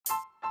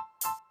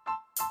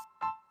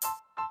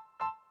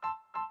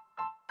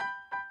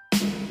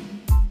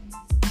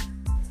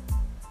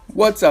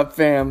What's up,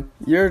 fam?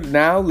 You're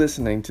now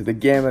listening to the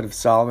Gamut of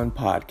Solomon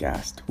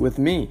podcast with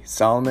me,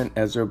 Solomon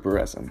Ezra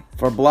Berezin.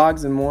 For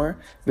blogs and more,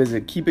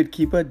 visit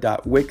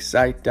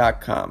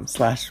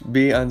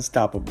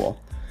keepitkeepa.wixsite.com/beunstoppable.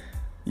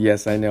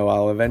 Yes, I know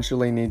I'll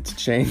eventually need to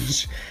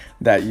change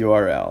that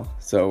URL,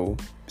 so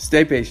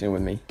stay patient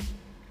with me.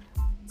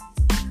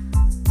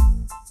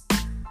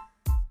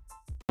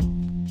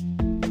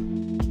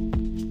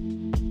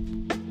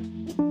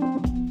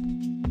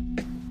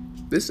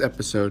 This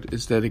episode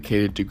is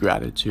dedicated to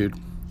gratitude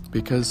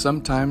because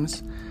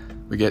sometimes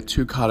we get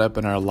too caught up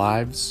in our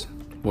lives,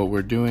 what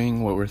we're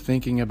doing, what we're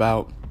thinking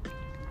about,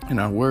 and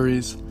our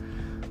worries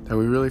that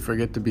we really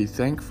forget to be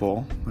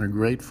thankful or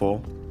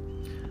grateful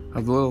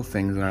of the little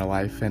things in our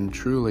life. And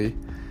truly,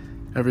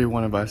 every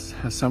one of us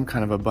has some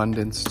kind of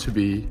abundance to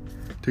be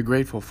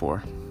grateful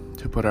for,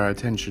 to put our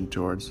attention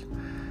towards.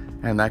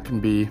 And that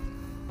can be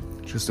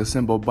just a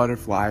simple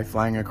butterfly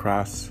flying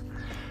across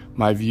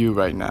my view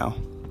right now.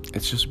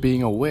 It's just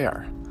being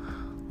aware,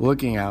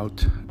 looking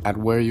out at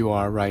where you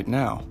are right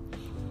now.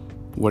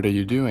 What are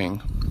you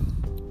doing?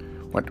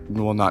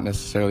 Not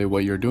necessarily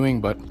what you're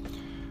doing, but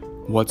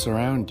what's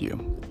around you.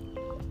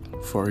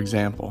 For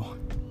example,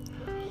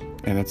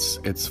 and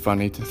it's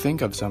funny to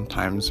think of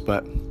sometimes,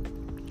 but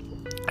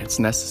it's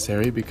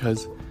necessary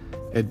because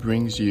it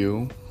brings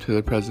you to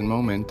the present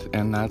moment,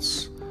 and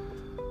that's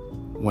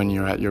when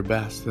you're at your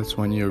best. That's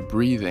when you're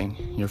breathing,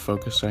 you're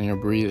focused on your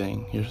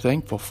breathing, you're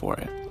thankful for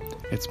it.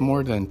 It's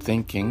more than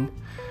thinking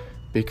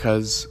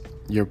because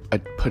you're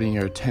putting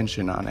your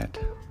attention on it.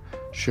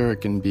 Sure,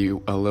 it can be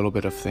a little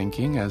bit of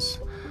thinking as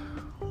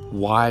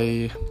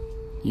why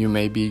you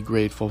may be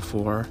grateful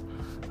for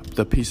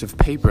the piece of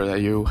paper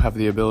that you have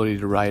the ability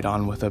to write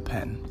on with a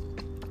pen.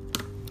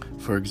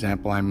 For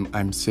example,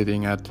 I'm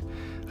sitting at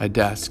a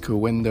desk,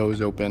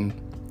 windows open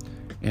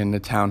in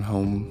the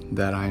townhome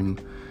that I'm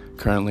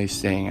currently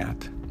staying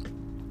at,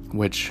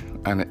 which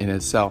in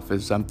itself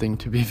is something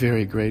to be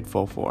very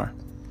grateful for.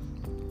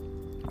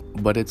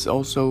 But it's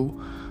also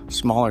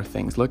smaller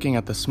things. Looking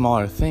at the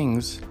smaller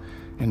things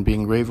and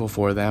being grateful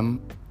for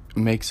them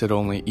makes it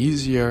only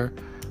easier,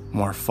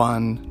 more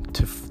fun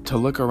to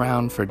look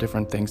around for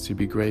different things to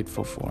be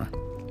grateful for.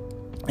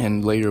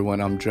 And later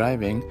when I'm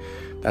driving,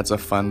 that's a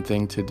fun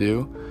thing to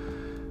do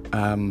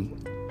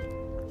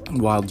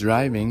while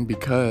driving,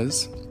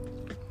 because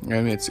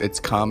it's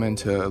common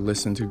to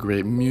listen to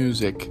great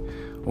music,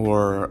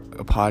 or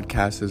a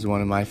podcast is one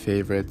of my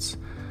favorites,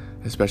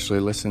 especially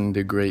listening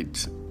to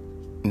great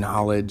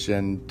knowledge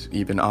and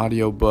even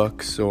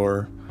audiobooks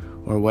or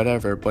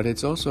whatever. But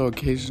it's also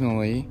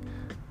occasionally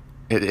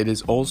it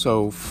is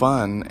also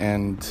fun,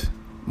 and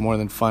more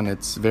than fun,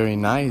 it's very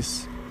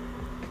nice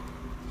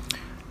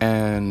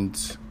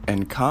and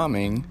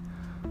calming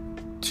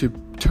to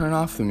turn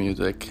off the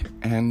music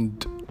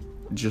and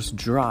just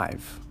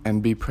drive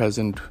and be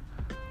present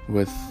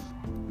with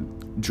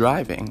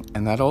driving.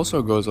 And that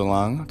also goes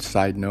along,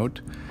 side note,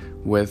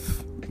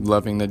 with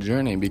loving the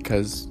journey,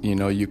 because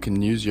you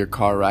can use your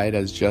car ride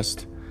as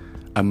just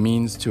a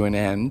means to an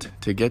end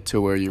to get to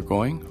where you're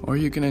going, or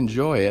you can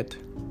enjoy it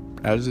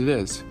as it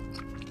is.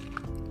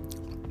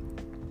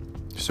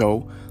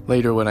 So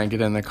later when I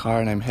get in the car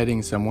and I'm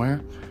heading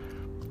somewhere,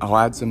 I'll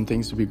add some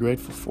things to be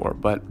grateful for.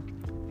 But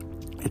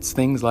it's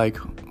things like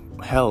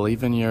hell,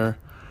 even your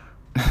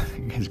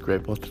it's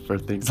grateful for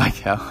things like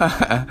hell.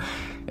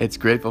 It's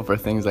grateful for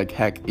things like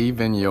heck,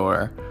 even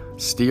your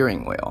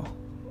steering wheel.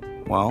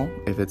 Well,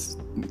 if it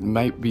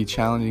might be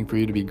challenging for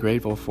you to be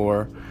grateful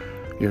for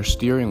your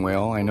steering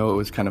wheel, I know it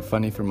was kind of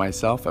funny for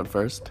myself at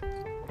first.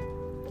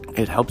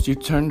 It helps you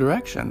turn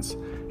directions.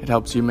 It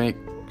helps you make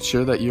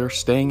sure that you're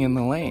staying in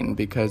the lane,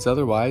 because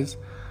otherwise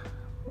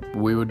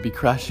we would be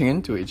crashing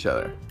into each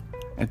other.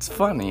 It's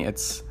funny.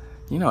 It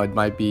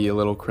might be a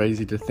little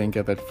crazy to think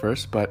of at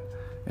first, but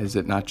is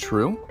it not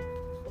true?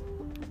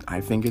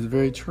 I think it's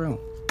very true.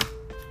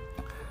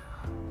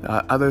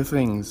 Other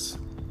things,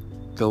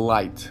 the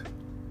light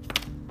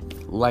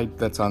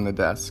that's on the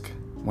desk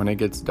when it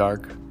gets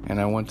dark and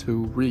I want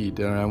to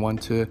read or I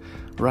want to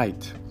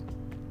write.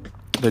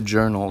 The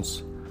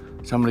journals.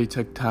 Somebody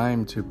took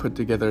time to put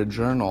together a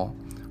journal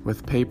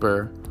with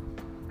paper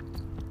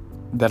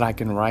that I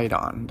can write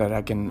on, that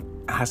I can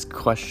ask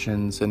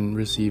questions and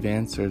receive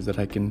answers, that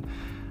I can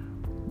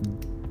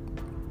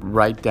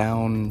write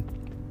down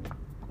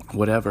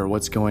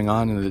what's going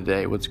on in the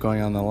day, what's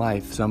going on in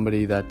life,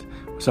 somebody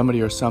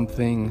or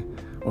something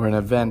or an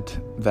event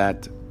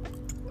that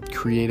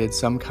created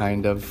some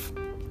kind of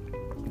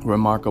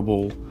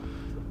remarkable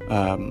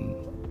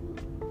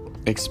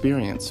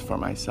experience for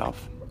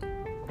myself.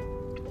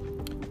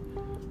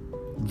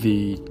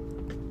 The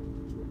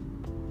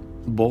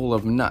bowl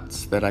of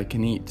nuts that I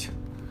can eat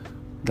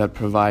that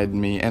provide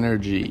me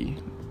energy,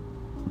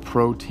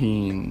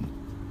 protein,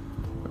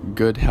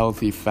 good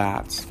healthy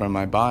fats from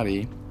my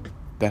body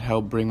that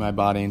help bring my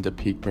body into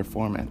peak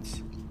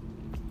performance.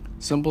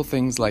 Simple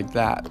things like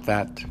that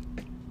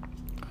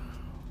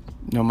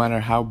no matter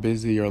how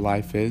busy your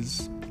life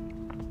is,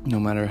 no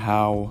matter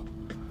how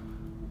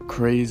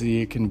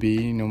crazy it can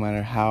be, no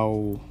matter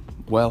how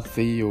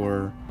wealthy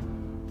or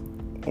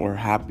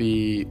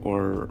happy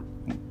or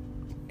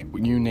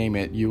you name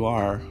it,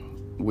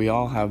 we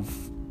all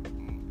have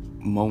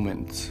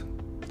moments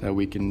that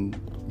we can,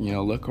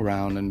 look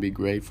around and be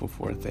grateful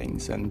for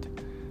things, and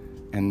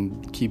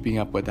keeping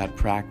up with that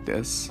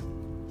practice,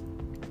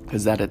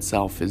 because that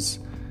itself is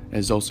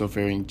also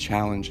very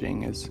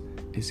challenging,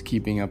 is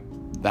keeping up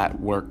that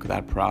work,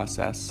 that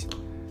process,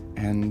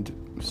 and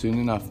soon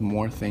enough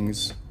more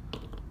things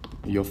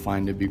you'll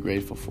find to be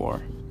grateful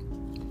for.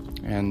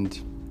 And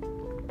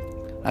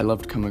I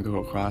loved coming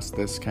across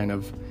this kind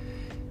of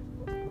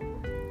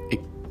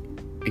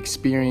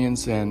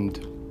experience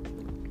and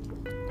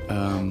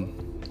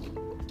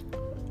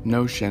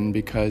notion,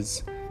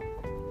 because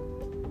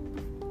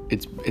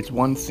it's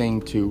one thing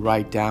to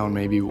write down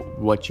maybe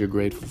what you're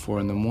grateful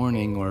for in the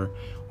morning,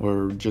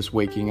 or just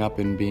waking up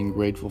and being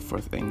grateful for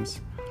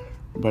things.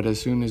 But as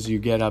soon as you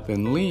get up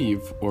and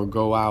leave, or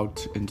go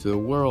out into the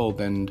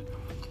world and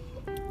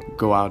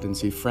go out and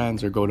see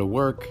friends or go to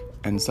work,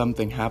 and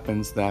something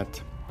happens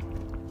that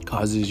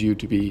causes you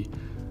to be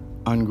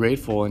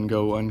ungrateful and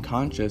go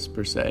unconscious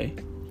per se,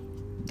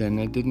 then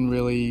it didn't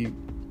really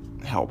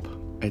help.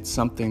 It's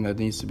something that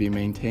needs to be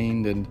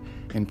maintained and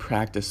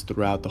practiced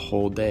throughout the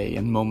whole day,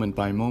 and moment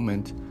by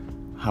moment,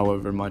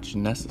 however much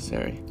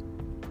necessary.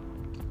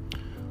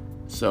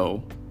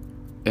 So,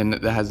 and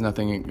that has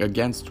nothing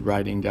against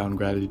writing down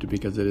gratitude,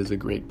 because it is a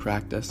great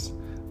practice,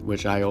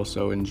 which I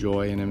also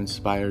enjoy and am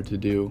inspired to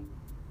do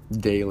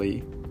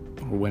daily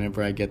or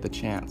whenever I get the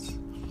chance.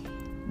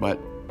 But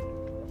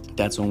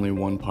that's only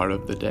one part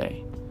of the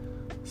day.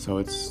 So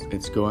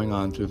it's going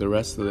on through the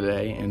rest of the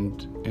day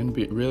and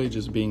really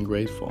just being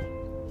grateful.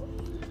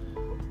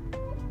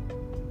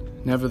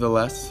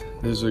 Nevertheless,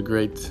 there's a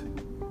great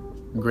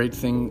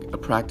thing, a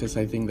practice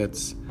I think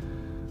that's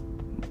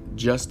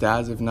just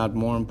as, if not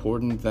more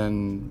important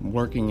than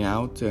working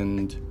out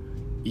and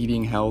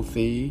eating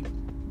healthy,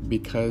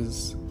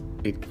 because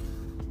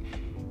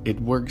it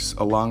works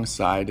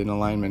alongside, in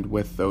alignment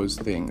with those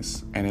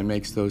things, and it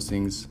makes those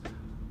things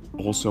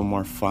also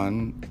more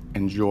fun,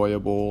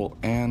 enjoyable,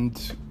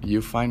 and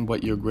you find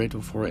what you're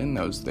grateful for in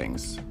those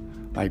things.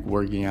 Like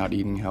working out,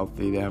 eating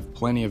healthy, they have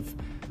plenty of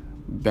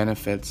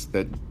benefits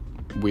that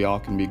we all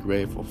can be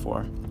grateful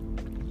for.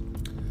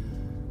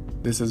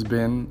 This has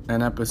been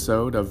an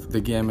episode of The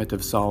Gamut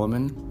of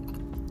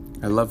Solomon.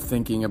 I love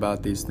thinking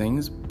about these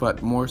things,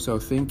 but more so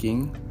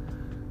thinking,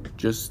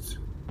 just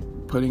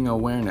putting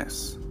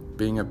awareness,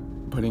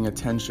 putting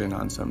attention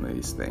on some of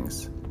these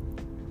things.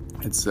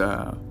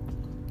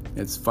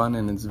 It's fun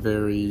and it's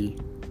very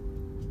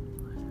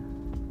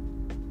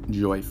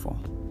joyful.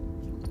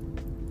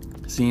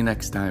 See you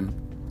next time.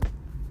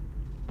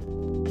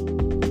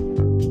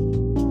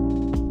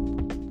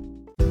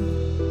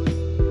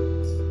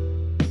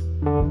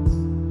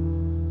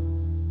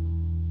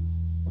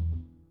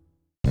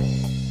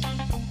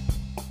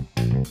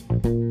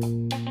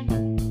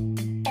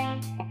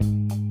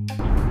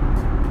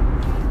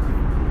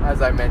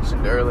 As I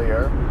mentioned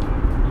earlier,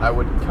 I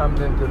would come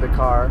into the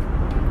car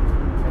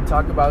and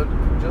talk about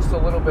just a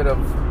little bit of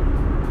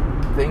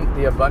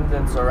the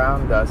abundance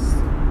around us,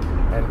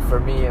 and for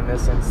me in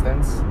this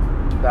instance,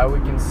 that we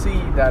can see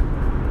that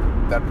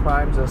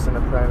primes us in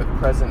the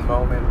present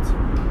moment,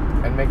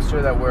 and make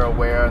sure that we're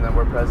aware and that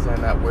we're present,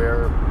 and that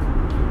we're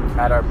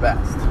at our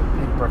best,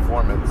 peak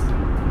performance.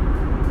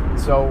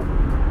 So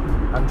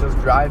I'm just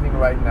driving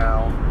right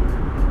now,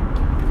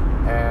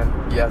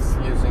 and yes,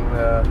 using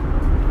the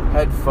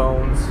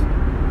headphones.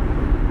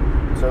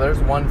 So there's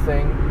one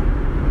thing,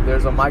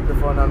 there's a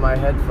microphone on my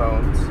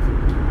headphones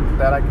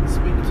that I can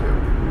speak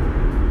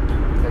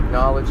to,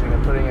 acknowledging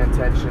and putting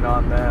attention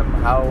on them,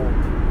 how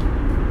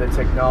the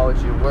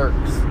technology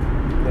works,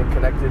 and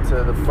connected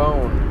to the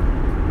phone,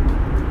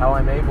 how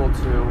I'm able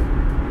to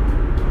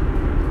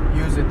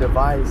use a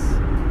device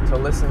to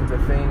listen to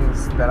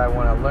things that I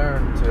want to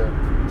learn,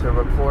 to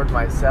record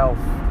myself,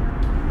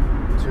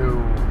 to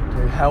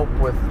help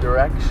with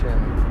direction.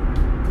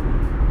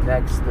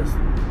 Next,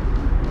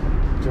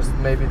 just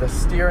maybe the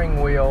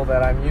steering wheel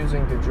that I'm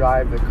using to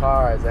drive the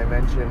car, as I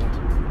mentioned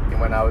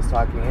when I was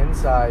talking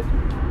inside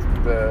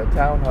the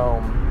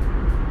townhome,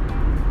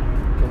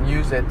 can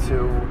use it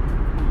to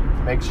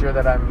make sure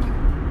that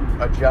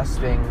I'm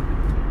adjusting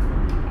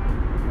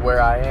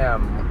where I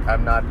am.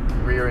 I'm not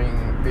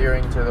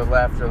veering to the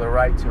left or the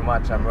right too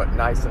much. I'm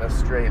nice in a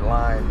straight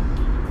line,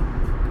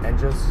 and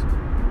just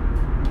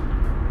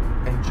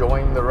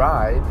enjoying the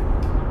ride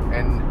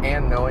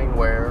and knowing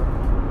where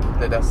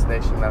the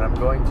destination that I'm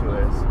going to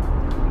is.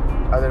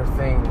 Other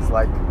things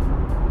like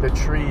the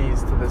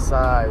trees to the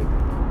side,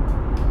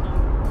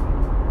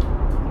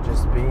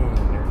 just being,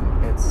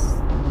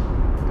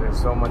 there's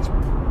so much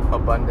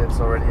abundance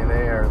already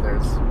there.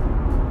 There's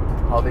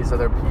all these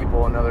other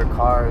people and other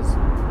cars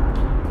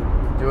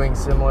doing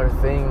similar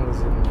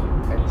things and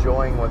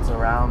enjoying what's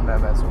around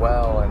them as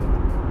well,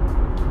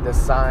 and the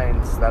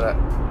signs that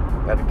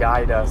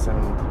guide us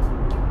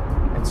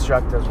and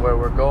instruct us where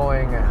we're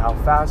going and how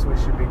fast we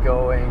should be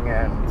going,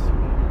 and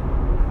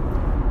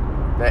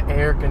the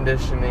air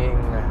conditioning,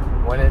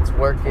 when it's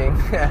working,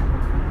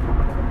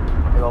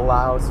 it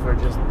allows for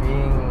just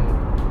being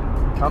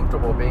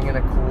comfortable, being in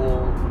a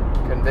cool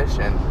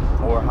condition,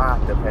 or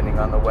hot, depending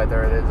on the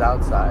weather it is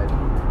outside.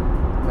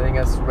 Letting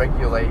us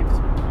regulate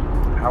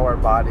how our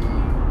body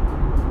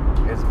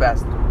is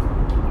best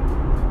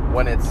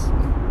when it's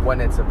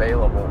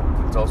available.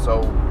 It's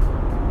also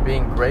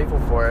being grateful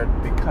for it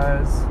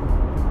because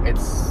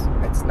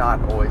it's not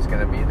always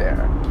going to be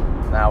there.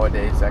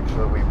 Nowadays,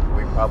 actually,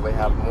 we probably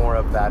have more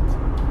of that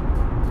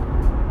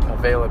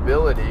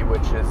availability,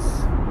 which is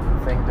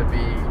a thing to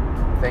be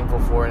thankful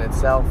for in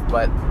itself.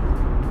 But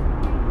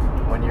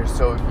when you're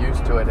so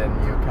used to it and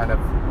you kind of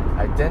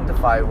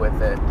identify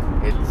with it,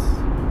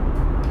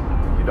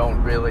 you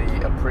don't really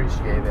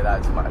appreciate it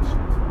as much,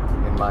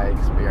 in my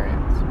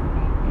experience.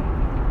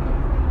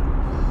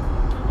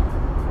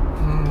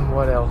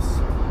 What else?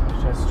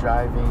 Just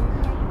driving.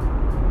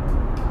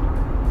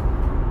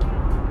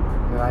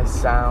 The nice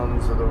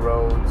sounds of the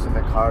roads and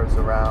the cars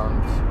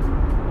around.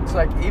 It's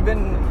like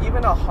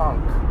even a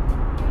honk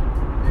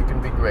you can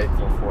be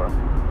grateful for.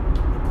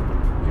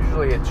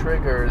 Usually a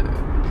trigger,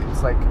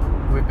 it's like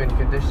we've been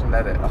conditioned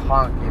that a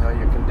honk,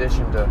 you're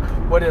conditioned to,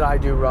 what did I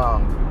do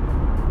wrong,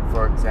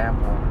 for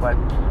example. But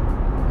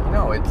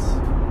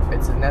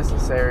it's a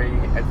necessary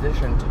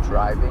addition to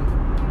driving.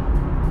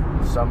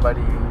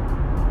 Somebody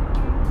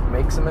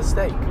makes a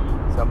mistake.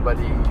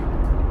 Somebody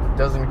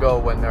doesn't go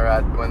when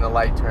the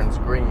light turns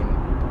green.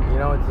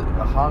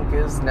 A honk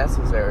is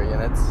necessary,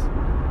 and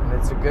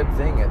it's a good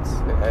thing. It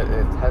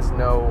has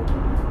no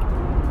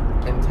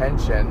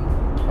intention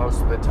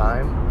most of the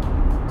time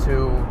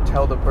to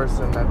tell the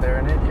person that they're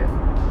an idiot,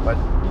 but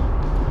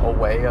a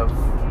way of,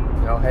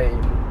 hey,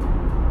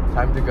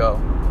 time to go,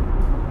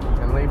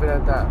 and leave it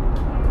at that,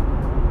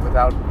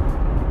 without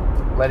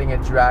letting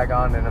it drag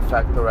on and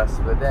affect the rest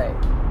of the day.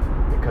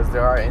 Because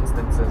there are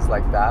instances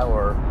like that,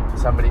 or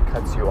somebody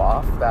cuts you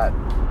off, that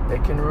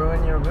it can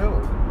ruin your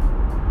mood.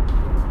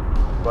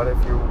 But if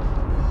you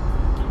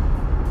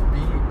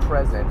be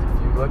present,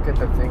 if you look at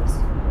the things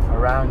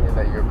around you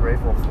that you're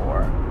grateful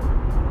for,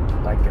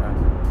 like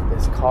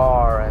this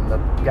car and the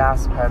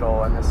gas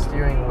pedal and the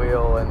steering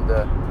wheel and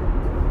the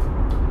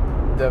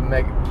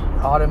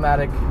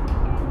automatic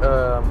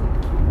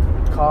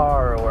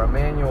car or a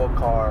manual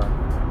car,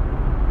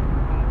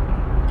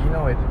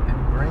 it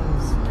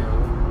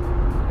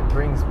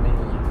brings me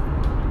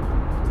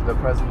to the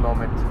present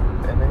moment.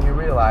 And then you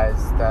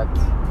realize that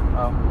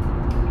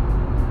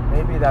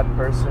maybe that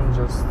person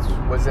just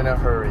was in a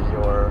hurry,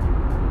 or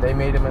they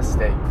made a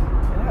mistake.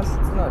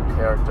 It's not a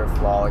character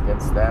flaw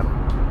against them,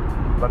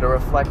 but a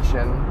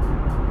reflection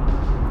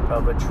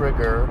of a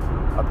trigger,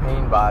 a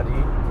pain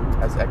body,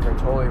 as Eckhart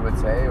Tolle would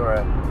say, or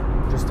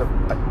just a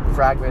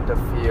fragment of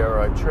fear,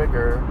 or a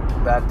trigger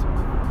that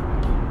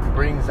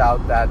brings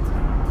out that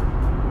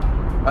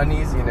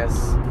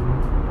uneasiness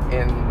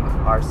in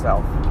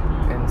self,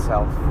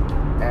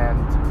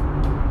 and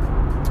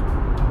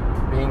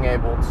being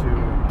able to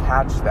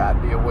catch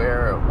that, be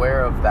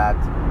aware of that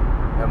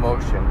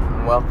emotion,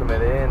 and welcome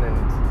it in,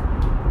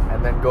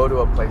 and then go to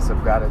a place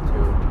of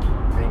gratitude,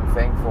 being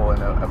thankful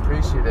and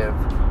appreciative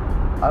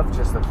of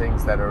just the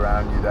things that are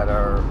around you, that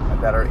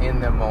are in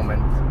the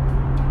moment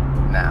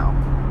now.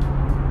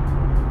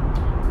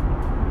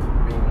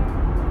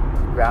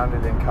 Being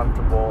grounded and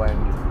comfortable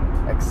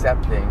and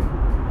accepting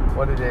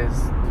what it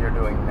is you're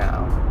doing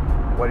now,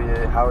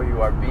 how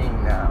you are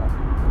being now.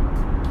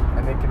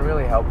 And it can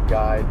really help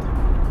guide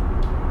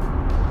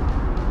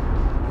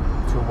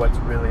to what's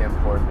really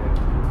important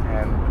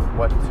and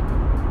what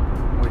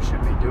we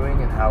should be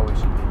doing and how we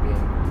should be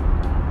being.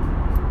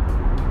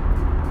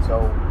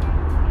 So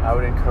I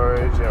would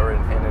encourage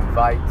and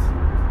invite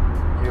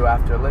you,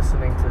 after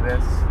listening to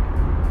this,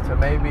 to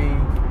maybe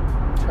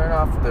turn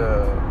off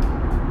the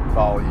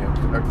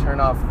volume, or turn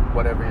off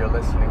whatever you're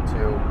listening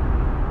to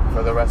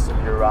for the rest of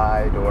your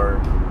ride,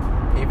 or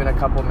even a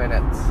couple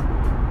minutes,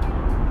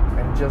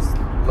 and just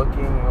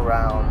looking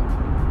around,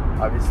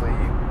 obviously,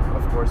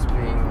 of course,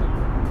 being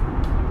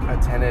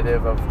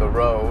attentive of the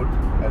road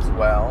as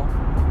well,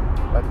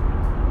 but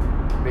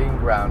being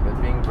grounded,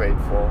 being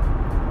grateful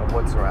of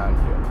what's around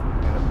you,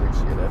 and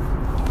appreciative.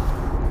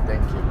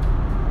 Thank you.